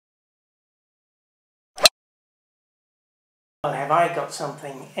Well, have I got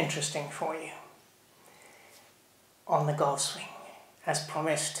something interesting for you on the golf swing. As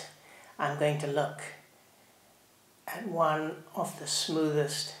promised, I'm going to look at one of the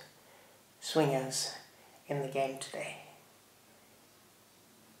smoothest swingers in the game today.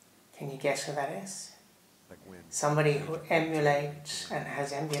 Can you guess who that is? Somebody who emulates and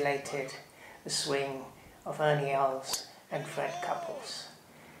has emulated the swing of Ernie Els and Fred Couples.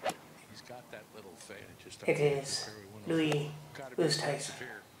 It is Louis Oosthuizen.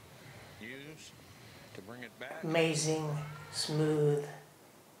 Amazing, smooth,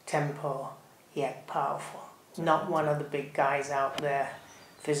 tempo, yet powerful. Not one of the big guys out there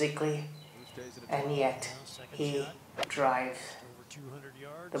physically, and yet he drives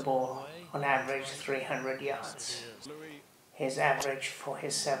the ball on average 300 yards. His average for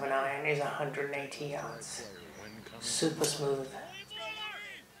his 7-iron is 180 yards. Super smooth.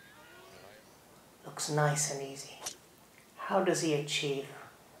 Looks nice and easy. How does he achieve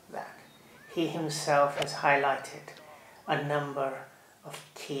that? He himself has highlighted a number of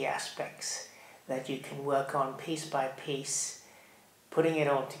key aspects that you can work on piece by piece, putting it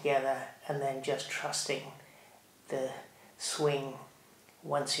all together and then just trusting the swing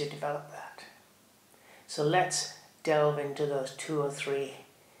once you develop that. So let's delve into those 2 or 3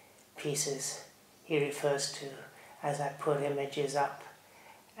 pieces he refers to as I put images up,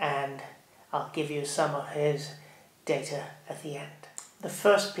 and I'll give you some of his data at the end. The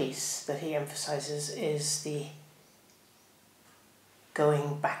first piece that he emphasizes is the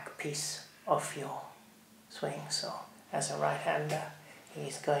going back piece of your swing. So as a right-hander,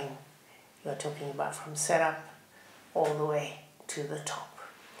 you're talking about from setup all the way to the top.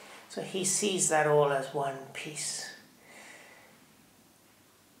 So he sees that all as one piece.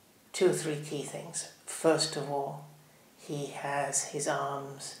 2 or 3 key things. First of all, he has his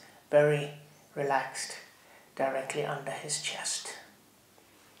arms very relaxed directly under his chest.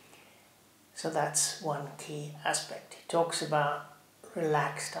 So that's one key aspect. He talks about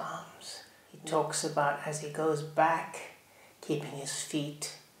relaxed arms. He talks about, as he goes back, keeping his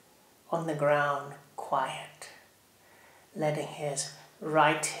feet on the ground quiet, letting his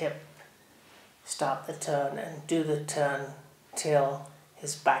right hip start the turn and do the turn till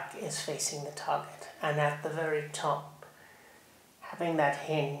his back is facing the target. And at the very top, having that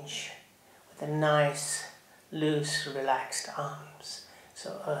hinge with a nice, loose, relaxed arms. So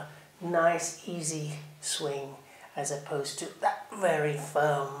a nice, easy swing as opposed to that very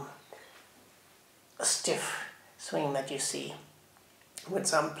firm, stiff swing that you see with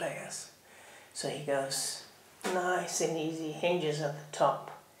some players. So he goes nice and easy, hinges at the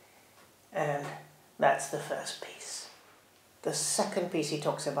top, and that's the first piece. The second piece he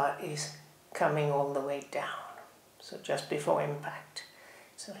talks about is coming all the way down, so just before impact.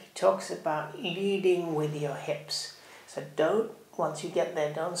 So he talks about leading with your hips. So once you get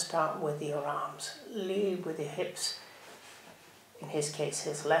there, don't start with your arms. Lead with your hips. In his case,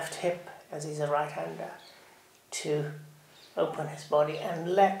 his left hip, as he's a right-hander, to open his body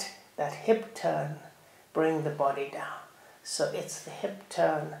and let that hip turn bring the body down. So it's the hip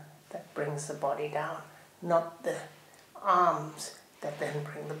turn that brings the body down, not the arms that then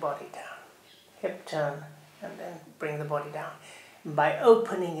bring the body down. Hip turn and then bring the body down. By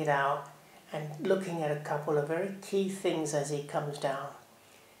opening it out and looking at a couple of very key things as he comes down,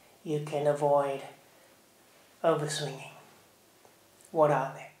 you can avoid overswinging. What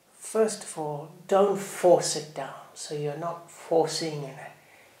are they? First of all, don't force it down. So you're not forcing and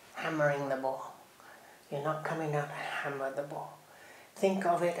hammering the ball. You're not coming down to hammer the ball. Think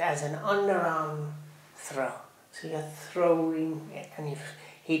of it as an underarm throw. So you're throwing it, and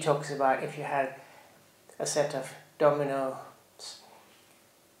he talks about if you had a set of dominoes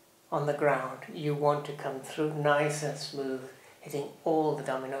on the ground, you want to come through nice and smooth, hitting all the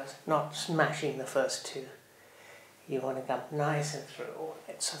dominoes, not smashing the first 2. You want to come nice and through all of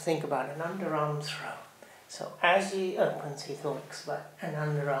it. So think about an underarm throw. So as he opens, he talks about an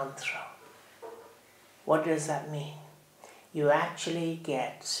underarm throw. What does that mean? You actually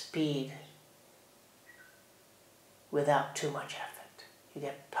get speed without too much effort. You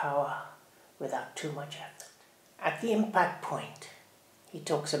get power without too much effort. At the impact point, he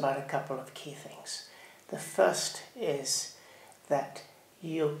talks about a couple of key things. The first is that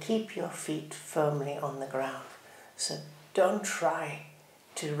you'll keep your feet firmly on the ground. So don't try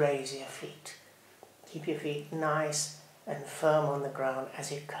to raise your feet. Keep your feet nice and firm on the ground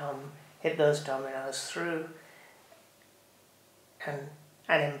as you come, hit those dominoes through, and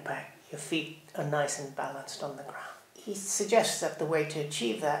at impact, your feet are nice and balanced on the ground. He suggests that the way to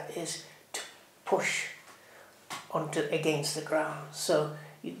achieve that is to push against the ground. So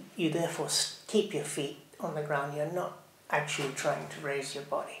you therefore keep your feet on the ground. You're not actually trying to raise your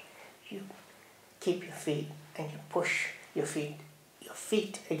body. You keep your feet and you push your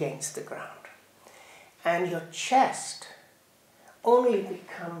feet against the ground. And your chest only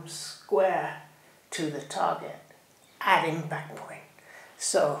becomes square to the target at impact point.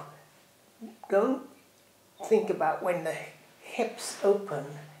 So don't think about when the hips open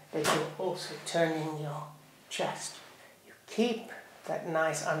that you're also turning your chest. You keep that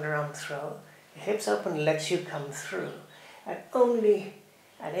nice underarm throw. Your hips open lets you come through, and only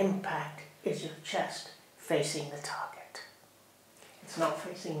at impact is your chest facing the target. It's not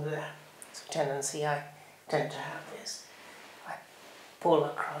facing there. It's a tendency I tend to have is I pull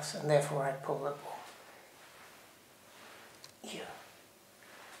across and therefore I pull the ball. You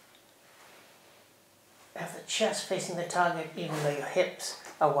have the chest facing the target even though your hips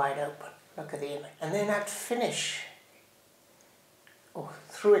are wide open. Look at the image. And then at finish, or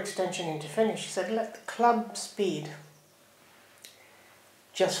through extension into finish, he said let the club speed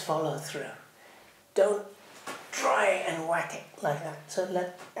just follow through. Don't try and whack it like that. So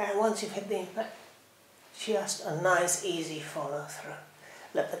and once you've hit the impact, just a nice easy follow through.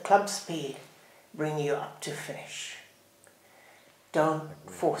 Let the club speed bring you up to finish. Don't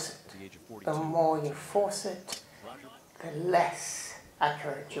force it. The more you force it, the less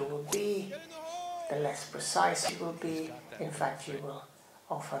accurate you will be, the less precise you will be. In fact, you will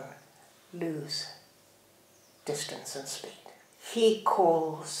often lose distance and speed. He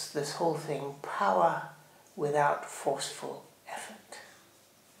calls this whole thing power without forceful effort.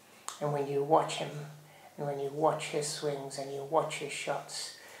 And when you watch him, and when you watch his swings and you watch his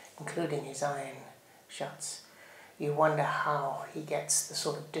shots, including his iron shots, you wonder how he gets the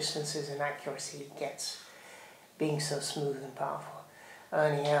sort of distances and accuracy he gets being so smooth and powerful.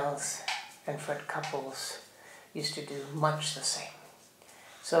 Ernie Els and Fred Couples used to do much the same.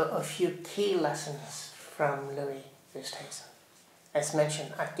 So a few key lessons from Louis Oosthuizen. As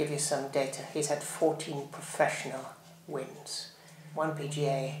mentioned, I'll give you some data. He's had 14 professional wins. 1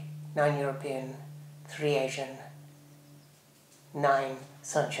 PGA, 9 European, 3 Asian, 9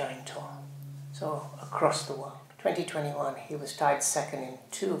 Sunshine Tour. So across the world. 2021, he was tied second in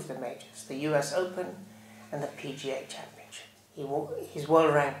 2 of the majors, the US Open and the PGA Championship. He's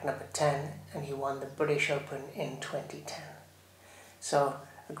world ranked number 10 and he won the British Open in 2010. So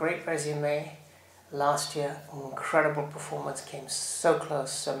a great resume. Last year, an incredible performance, came so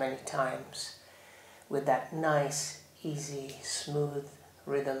close so many times with that nice, easy, smooth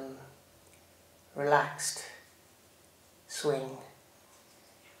rhythm, relaxed swing,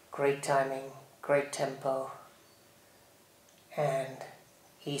 great timing, great tempo, and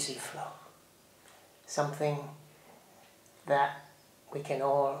easy flow. Something that we can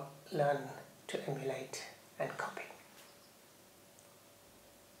all learn to emulate and copy.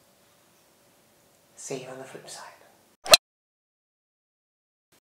 See you on the flip side.